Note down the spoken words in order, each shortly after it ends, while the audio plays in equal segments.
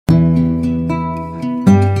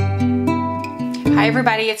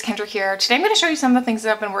everybody, it's Kendra here. Today I'm going to show you some of the things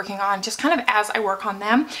that I've been working on just kind of as I work on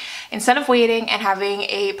them, instead of waiting and having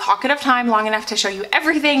a pocket of time long enough to show you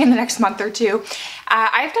everything in the next month or two.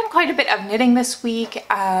 I've done quite a bit of knitting this week.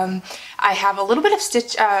 I have a little bit of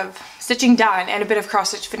stitching done and a bit of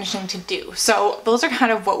cross stitch finishing to do. So those are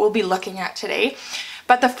kind of what we'll be looking at today.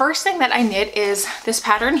 But the first thing that I knit is this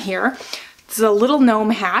pattern here. It's a little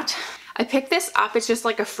gnome hat. I picked this up, it's just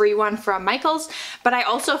like a free one from Michael's, but I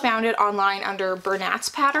also found it online under Bernat's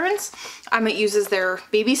Patterns. It uses their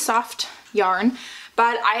baby soft yarn,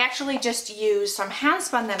 but I actually just used some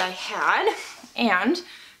handspun that I had and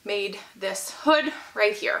made this hood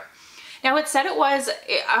right here. Now it said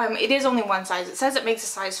it is only one size. It says it makes a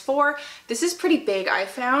size 4. This is pretty big, I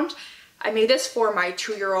found. I made this for my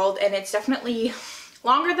 2-year-old and it's definitely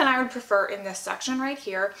longer than I would prefer in this section right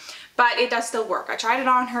here, but it does still work. I tried it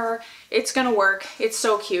on her. It's gonna work. It's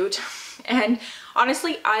so cute. And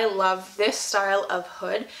honestly, I love this style of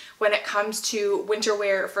hood when it comes to winter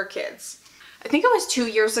wear for kids. I think it was 2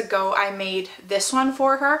 years ago I made this one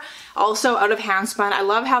for her, also out of handspun. I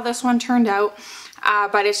love how this one turned out,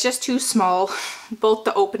 but it's just too small, both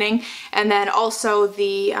the opening and then also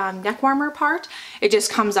the neck warmer part. It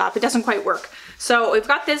just comes up. It doesn't quite work. So we've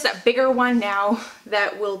got this bigger one now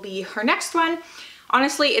that will be her next one.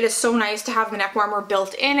 Honestly, it is so nice to have the neck warmer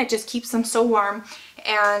built in. It just keeps them so warm.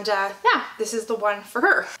 And yeah, this is the one for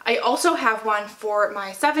her. I also have one for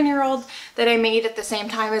my 7-year-old that I made at the same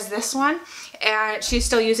time as this one. And she's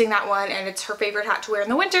still using that one and it's her favorite hat to wear in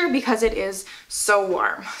the winter because it is so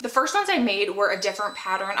warm. The first ones I made were a different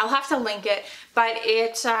pattern. I'll have to link it, but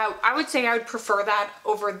I would say I would prefer that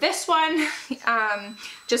over this one.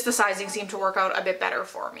 Just the sizing seemed to work out a bit better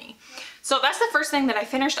for me. So that's the first thing that I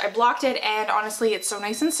finished. I blocked it and honestly it's so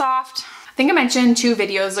nice and soft. I think I mentioned 2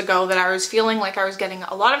 videos ago that I was feeling like I was getting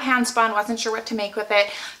a lot of handspun, wasn't sure what to make with it.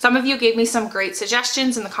 Some of you gave me some great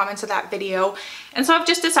suggestions in the comments of that video. And so I've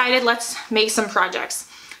just decided let's make some projects.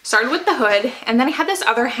 Started with the hood and then I had this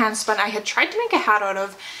other handspun I had tried to make a hat out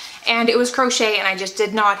of and it was crochet and I just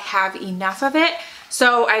did not have enough of it.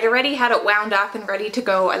 So I'd already had it wound up and ready to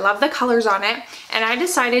go. I love the colors on it and I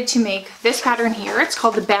decided to make this pattern here. It's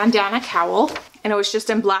called the Bandana Cowl and it was just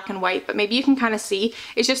in black and white, but maybe you can kind of see.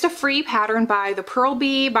 It's just a free pattern by the Pearl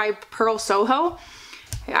Bee by Pearl Soho.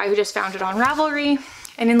 I just found it on Ravelry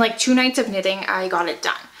and in like 2 nights of knitting I got it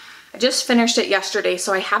done. I just finished it yesterday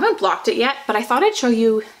so I haven't blocked it yet, but I thought I'd show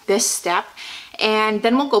you this step and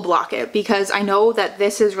then we'll go block it because I know that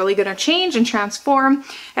this is really going to change and transform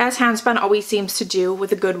as handspun always seems to do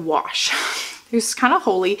with a good wash. It's kind of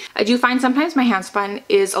holy. I do find sometimes my handspun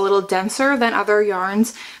is a little denser than other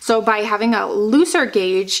yarns, so by having a looser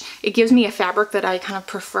gauge it gives me a fabric that I kind of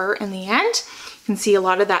prefer in the end. You can see a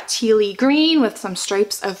lot of that tealy green with some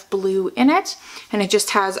stripes of blue in it, and it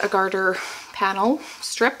just has a garter panel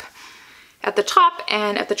strip at the top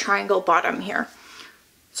and at the triangle bottom here.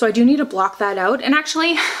 So I do need to block that out, and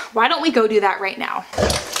actually why don't we go do that right now.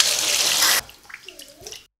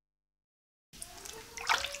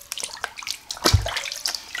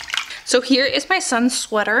 So here is my son's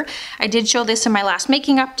sweater. I did show this in my last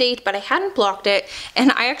making update, but I hadn't blocked it.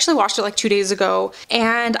 And I actually washed it like 2 days ago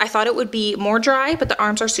and I thought it would be more dry, but the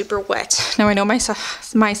arms are super wet. Now I know my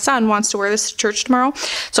son wants to wear this to church tomorrow.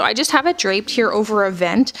 So I just have it draped here over a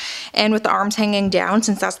vent and with the arms hanging down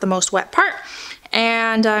since that's the most wet part.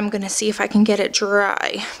 And I'm gonna see if I can get it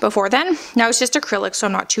dry before then. Now it's just acrylic, so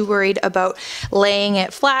I'm not too worried about laying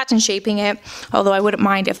it flat and shaping it, although I wouldn't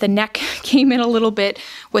mind if the neck came in a little bit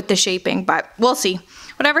with the shaping, but we'll see.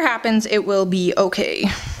 Whatever happens, it will be okay.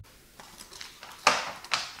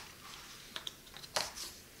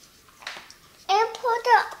 And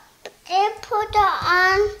put it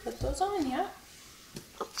on. Put those on, yeah.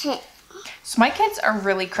 Okay. So my kids are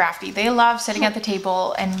really crafty. They love sitting at the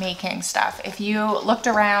table and making stuff. If you looked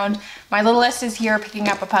around, my littlest is here picking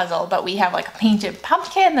up a puzzle, but we have like a painted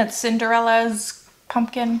pumpkin that's Cinderella's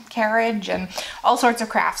pumpkin carriage and all sorts of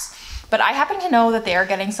crafts. But I happen to know that they are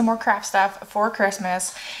getting some more craft stuff for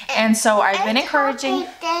Christmas, and so I have been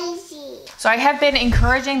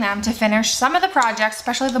encouraging them to finish some of the projects,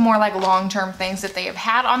 especially the more like long-term things that they have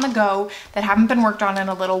had on the go that haven't been worked on in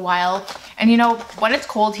a little while. And you know, when it's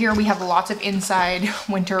cold here, we have lots of inside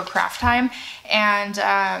winter craft time, and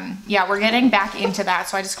yeah, we're getting back into that.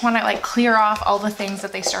 So I just want to like clear off all the things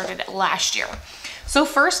that they started last year. So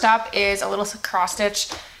first up is a little cross stitch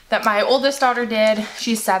that my oldest daughter did.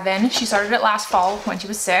 She's 7. She started it last fall when she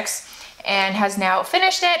was 6 and has now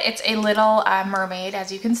finished it. It's a little mermaid,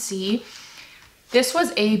 as you can see. This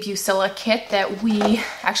was a Bucilla kit that we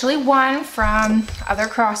actually won from other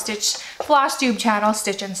cross stitch floss tube channel,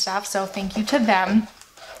 Stitch and Stuff, so thank you to them.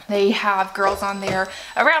 They have girls on there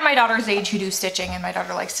around my daughter's age who do stitching, and my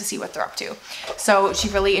daughter likes to see what they're up to. So she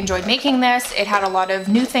really enjoyed making this. It had a lot of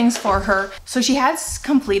new things for her. So she has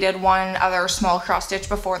completed one other small cross stitch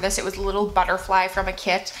before this. It was a little butterfly from a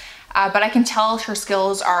kit, but I can tell her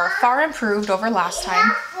skills are far improved over last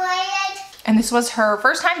time. And this was her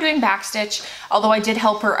first time doing backstitch, although I did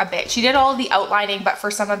help her a bit. She did all the outlining, but for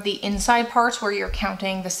some of the inside parts where you're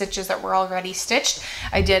counting the stitches that were already stitched,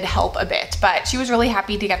 I did help a bit. But she was really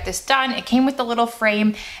happy to get this done. It came with the little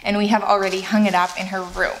frame, and we have already hung it up in her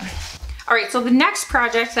room. All right, so the next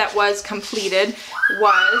project that was completed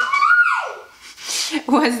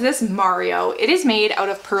was this Mario. It is made out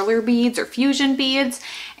of perler beads or fusion beads,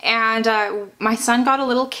 and my son got a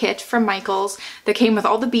little kit from Michael's that came with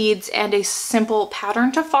all the beads and a simple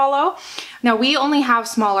pattern to follow. Now we only have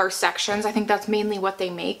smaller sections. I think that's mainly what they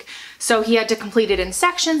make. So he had to complete it in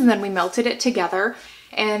sections, and then we melted it together,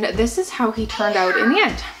 and this is how he turned out in the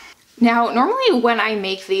end. Now, normally when I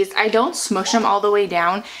make these, I don't smush them all the way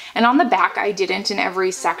down, and on the back I didn't in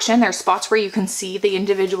every section. There's spots where you can see the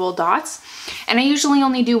individual dots, and I usually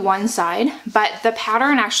only do one side, but the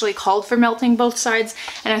pattern actually called for melting both sides,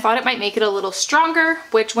 and I thought it might make it a little stronger,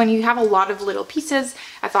 which when you have a lot of little pieces,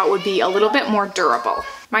 I thought would be a little bit more durable.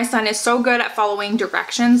 My son is so good at following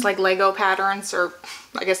directions, like Lego patterns, or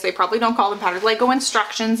I guess they probably don't call them patterns, Lego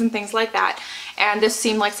instructions and things like that, and this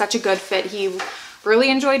seemed like such a good fit. He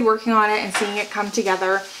really enjoyed working on it and seeing it come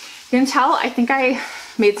together. You can tell, I think I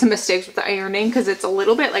made some mistakes with the ironing because it's a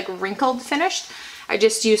little bit like wrinkled finished. I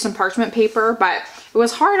just used some parchment paper, but it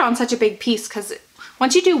was hard on such a big piece because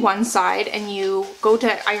once you do one side and you go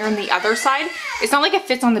to iron the other side, it's not like it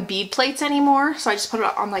fits on the bead plates anymore. So I just put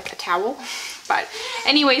it on like a towel. But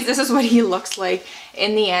anyways, this is what he looks like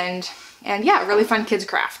in the end. And yeah, really fun kids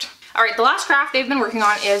craft. All right, the last craft they've been working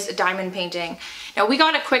on is diamond painting. Now we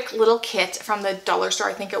got a quick little kit from the dollar store,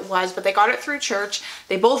 I think it was, but they got it through church.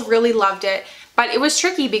 They both really loved it, but it was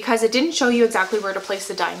tricky because it didn't show you exactly where to place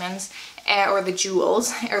the diamonds or the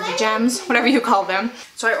jewels or the gems, whatever you call them.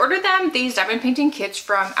 So I ordered them these diamond painting kits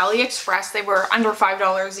from AliExpress. They were under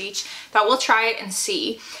 $5 each. Thought we'll try it and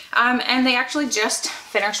see. And they actually just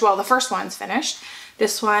finished, well, the first one's finished.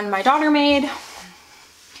 This one my daughter made.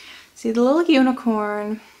 See the little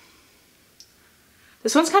unicorn.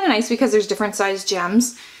 This one's kind of nice because there's different sized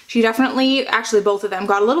gems. She definitely, actually both of them,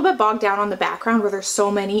 got a little bit bogged down on the background where there's so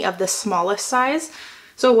many of the smallest size.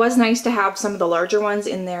 So it was nice to have some of the larger ones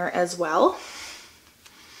in there as well.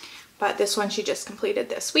 But this one she just completed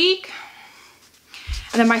this week.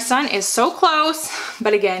 And then my son is so close,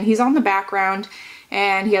 but again, he's on the background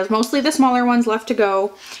and he has mostly the smaller ones left to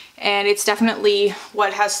go. And it's definitely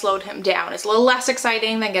what has slowed him down. It's a little less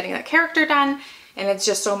exciting than getting that character done, and it's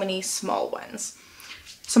just so many small ones.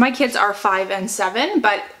 So my kids are 5 and 7,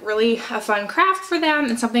 but really a fun craft for them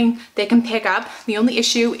and something they can pick up. The only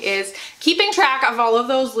issue is keeping track of all of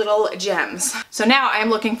those little gems. So now I'm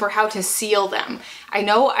looking for how to seal them. I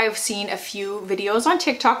know I've seen a few videos on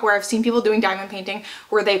TikTok where I've seen people doing diamond painting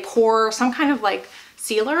where they pour some kind of like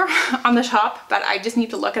sealer on the top, but I just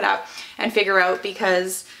need to look it up and figure out,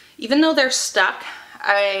 because even though they're stuck,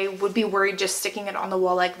 I would be worried just sticking it on the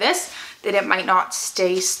wall like this, that it might not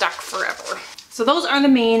stay stuck forever. So those are the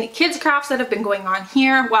main kids crafts that have been going on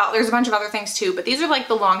here. Well, there's a bunch of other things too, but these are like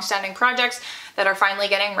the long-standing projects that are finally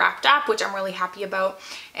getting wrapped up, which I'm really happy about.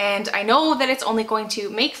 And I know that it's only going to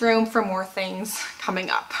make room for more things coming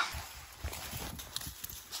up.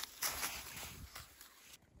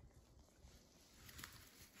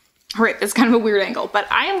 All right, that's kind of a weird angle, but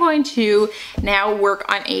I am going to now work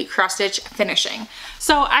on a cross stitch finishing.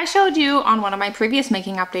 So I showed you on one of my previous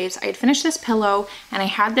making updates, I had finished this pillow and I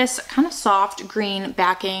had this kind of soft green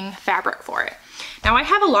backing fabric for it. Now I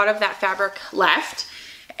have a lot of that fabric left,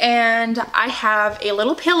 and I have a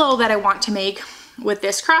little pillow that I want to make with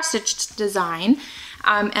this cross stitch design.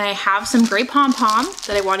 And I have some gray pom-pom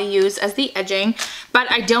that I want to use as the edging, but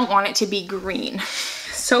I don't want it to be green.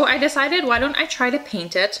 So I decided, why don't I try to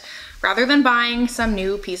paint it rather than buying some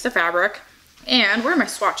new piece of fabric. And where are my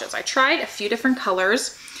swatches? I tried a few different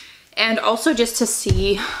colors, and also just to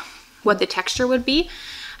see what the texture would be,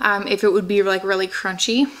 if it would be like really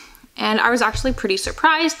crunchy. And I was actually pretty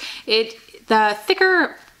surprised. The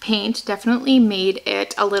thicker paint definitely made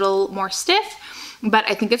it a little more stiff, but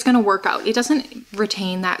I think it's gonna work out. It doesn't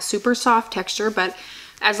retain that super soft texture, but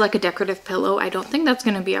as like a decorative pillow, I don't think that's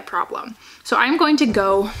gonna be a problem. So I'm going to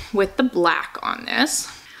go with the black on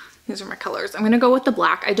this. These are my colors. I'm gonna go with the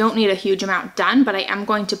black. I don't need a huge amount done, but I am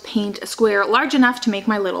going to paint a square large enough to make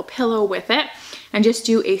my little pillow with it and just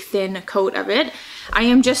do a thin coat of it. I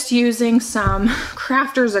am just using some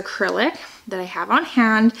Crafters acrylic that I have on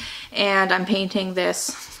hand, and I'm painting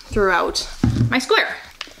this throughout my square.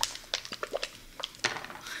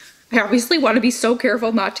 I obviously want to be so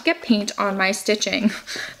careful not to get paint on my stitching.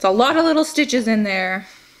 It's a lot of little stitches in there.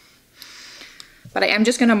 But I am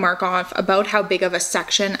just going to mark off about how big of a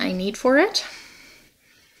section I need for it.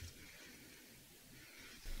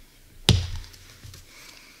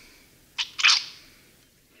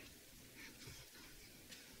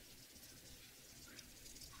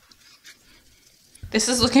 This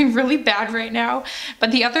is looking really bad right now,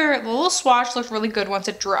 but the little swatch looked really good once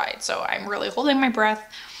it dried, so I'm really holding my breath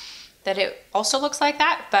that it also looks like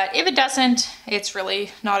that, but if it doesn't, it's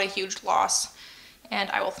really not a huge loss, and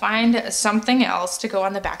I will find something else to go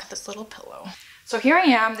on the back of this little pillow. So here I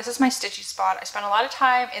am, this is my stitchy spot. I spent a lot of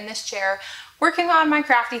time in this chair working on my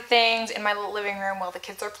crafty things in my little living room while the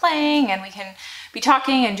kids are playing, and we can be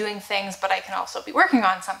talking and doing things, but I can also be working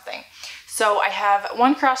on something. So I have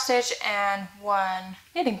one cross stitch and one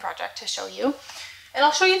knitting project to show you. And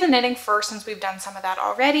I'll show you the knitting first since we've done some of that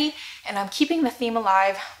already. And I'm keeping the theme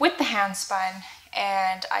alive with the hand spun.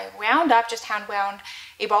 And I wound up, just hand wound,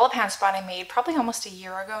 a ball of hand spun I made probably almost a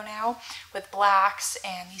year ago now with blacks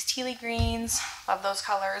and these tealy greens. Love those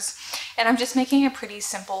colors. And I'm just making a pretty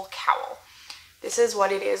simple cowl. This is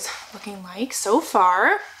what it is looking like so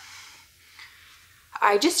far.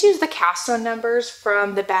 I just used the cast on numbers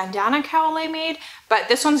from the bandana cowl I made, but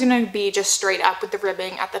this one's going to be just straight up with the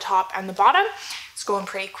ribbing at the top and the bottom. It's going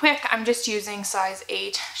pretty quick. I'm just using size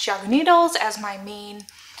 8 Chiago needles as my main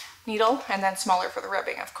needle, and then smaller for the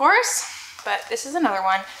ribbing, of course. But this is another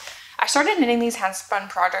one. I started knitting these hand spun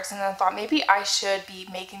projects and then thought maybe I should be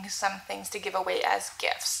making some things to give away as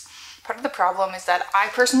gifts. Part of the problem is that I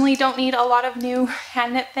personally don't need a lot of new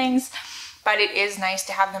hand knit things, but it is nice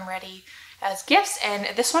to have them ready as gifts.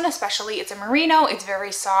 And this one especially, it's a merino, it's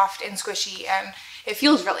very soft and squishy, and it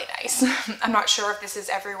feels really nice. I'm not sure if this is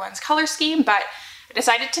everyone's color scheme, but I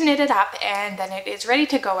decided to knit it up, and then it is ready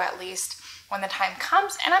to go at least when the time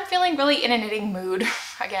comes, and I'm feeling really in a knitting mood.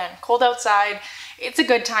 Again, cold outside, it's a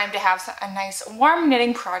good time to have a nice warm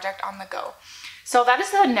knitting project on the go. So that is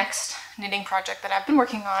the next knitting project that I've been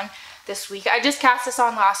working on this week. I just cast this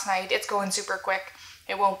on last night. It's going super quick.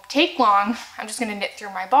 It won't take long. I'm just gonna knit through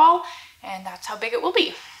my ball, and that's how big it will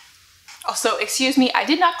be. Also, excuse me, I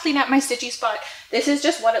did not clean up my stitchy spot. This is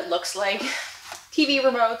just what it looks like. TV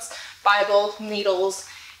remotes, Bible, needles,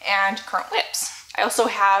 and current whips. I also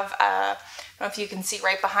have, I don't know if you can see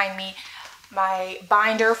right behind me, my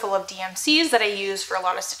binder full of DMCs that I use for a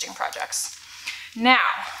lot of stitching projects. Now,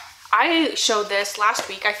 I showed this last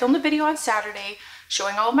week. I filmed a video on Saturday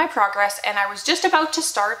showing all of my progress, and I was just about to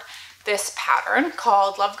start this pattern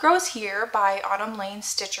called Love Grows Here by Autumn Lane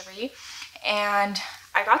Stitchery, and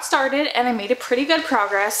I got started and I made a pretty good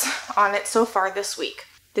progress on it so far this week.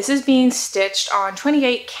 This is being stitched on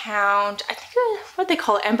 28 count, I think what they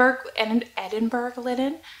call it, Edinburgh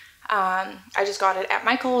linen. I just got it at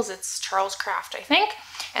Michael's. It's Charles Craft, I think.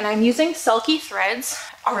 And I'm using Sulky threads.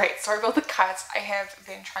 All right, sorry about the cuts. I have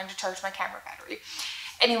been trying to charge my camera battery.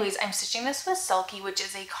 Anyways, I'm stitching this with Sulky, which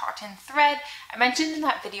is a cotton thread. I mentioned in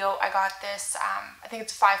that video I got this, I think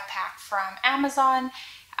it's a 5-pack from Amazon.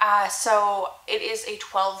 So it is a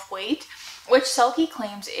 12 weight, which Sulky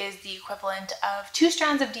claims is the equivalent of 2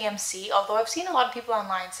 strands of DMC, although I've seen a lot of people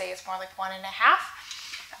online say it's more like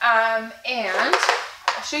 1.5. And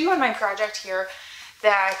I'll show you on my project here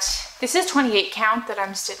that this is 28 count that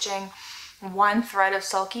I'm stitching 1 thread of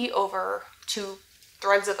Sulky over 2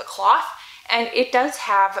 threads of the cloth, and it does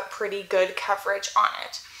have pretty good coverage on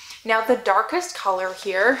it. Now the darkest color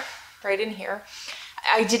here, right in here,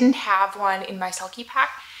 I didn't have one in my Sulky pack,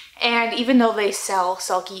 and even though they sell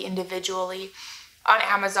Sulky individually on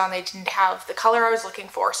Amazon, they didn't have the color I was looking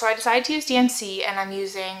for. So I decided to use DMC, and I'm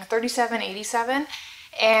using 3787,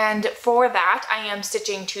 and for that I am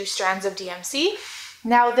stitching 2 strands of DMC.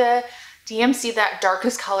 Now the DMC, that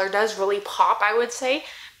darkest color, does really pop, I would say,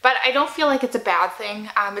 but I don't feel like it's a bad thing.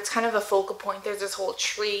 It's kind of a focal point. There's this whole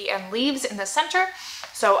tree and leaves in the center,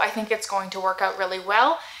 so I think it's going to work out really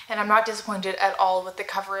well, and I'm not disappointed at all with the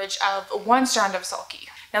coverage of 1 strand of Sulky.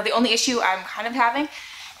 Now the only issue I'm kind of having,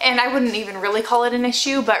 and I wouldn't even really call it an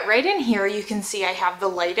issue, but right in here you can see I have the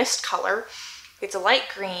lightest color. It's a light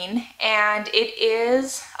green, and it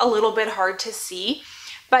is a little bit hard to see.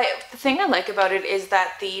 But the thing I like about it is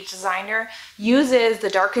that the designer uses the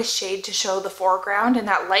darkest shade to show the foreground and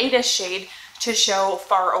that lightest shade to show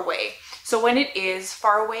far away. So when it is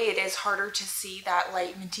far away, it is harder to see that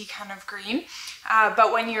light minty kind of green.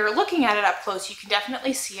 But when you're looking at it up close, you can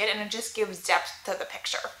definitely see it, and it just gives depth to the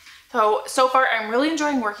picture. So far I'm really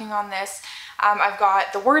enjoying working on this. I've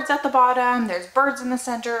got the words at the bottom, there's birds in the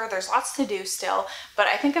center, there's lots to do still, but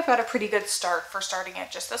I think I've got a pretty good start for starting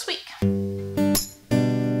it just this week.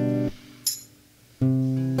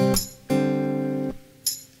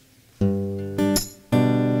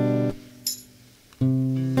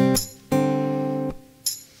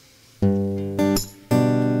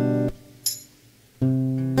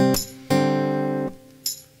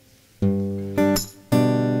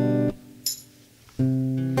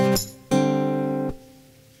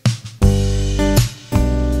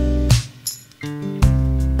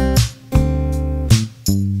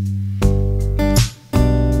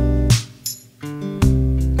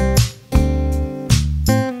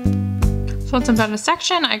 So once I'm done a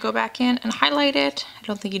section, I go back in and highlight it. I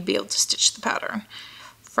don't think you'd be able to stitch the pattern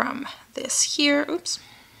from this here. Oops.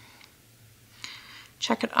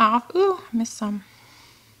 Check it off. Ooh, I missed some.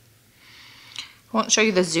 I won't show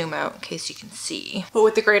you the zoom out in case you can see. But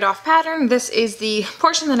with the grayed off pattern, this is the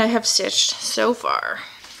portion that I have stitched so far.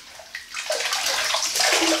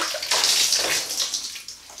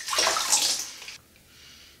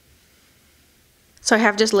 So I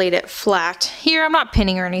have just laid it flat here. I'm not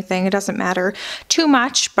pinning or anything. It doesn't matter too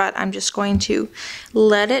much, but I'm just going to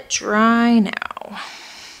let it dry now.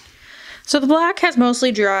 So the black has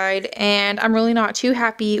mostly dried and I'm really not too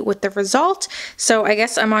happy with the result. So I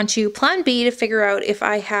guess I'm on to plan B to figure out if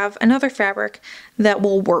I have another fabric that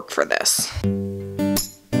will work for this.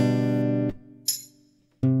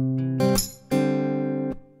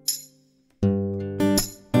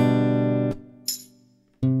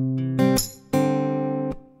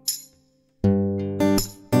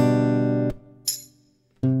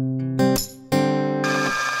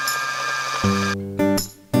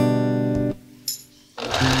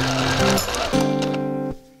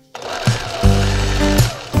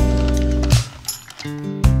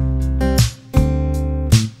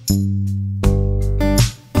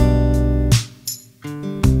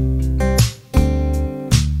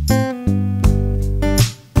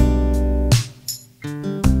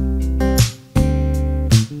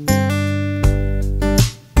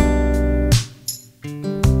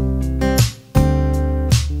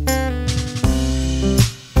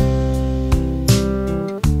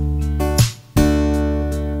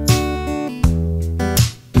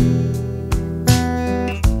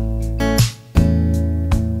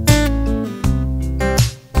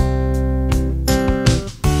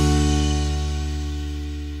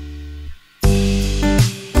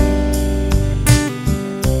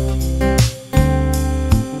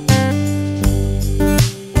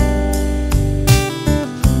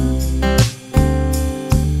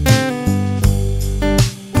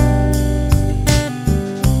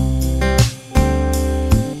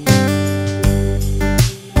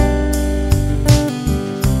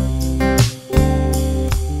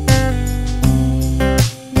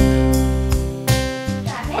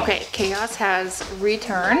 Has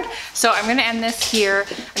returned, so I'm going to end this here.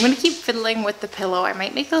 I'm going to keep fiddling with the pillow. I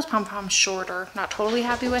might make those pom-poms shorter. Not totally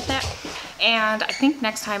happy with it, and I think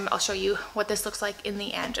next time I'll show you what this looks like in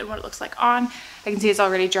the end and what it looks like on. I can see it's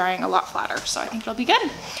already drying a lot flatter, so I think it'll be good.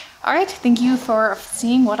 All right, thank you for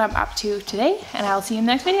seeing what I'm up to today, and I'll see you in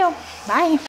the next video. Bye.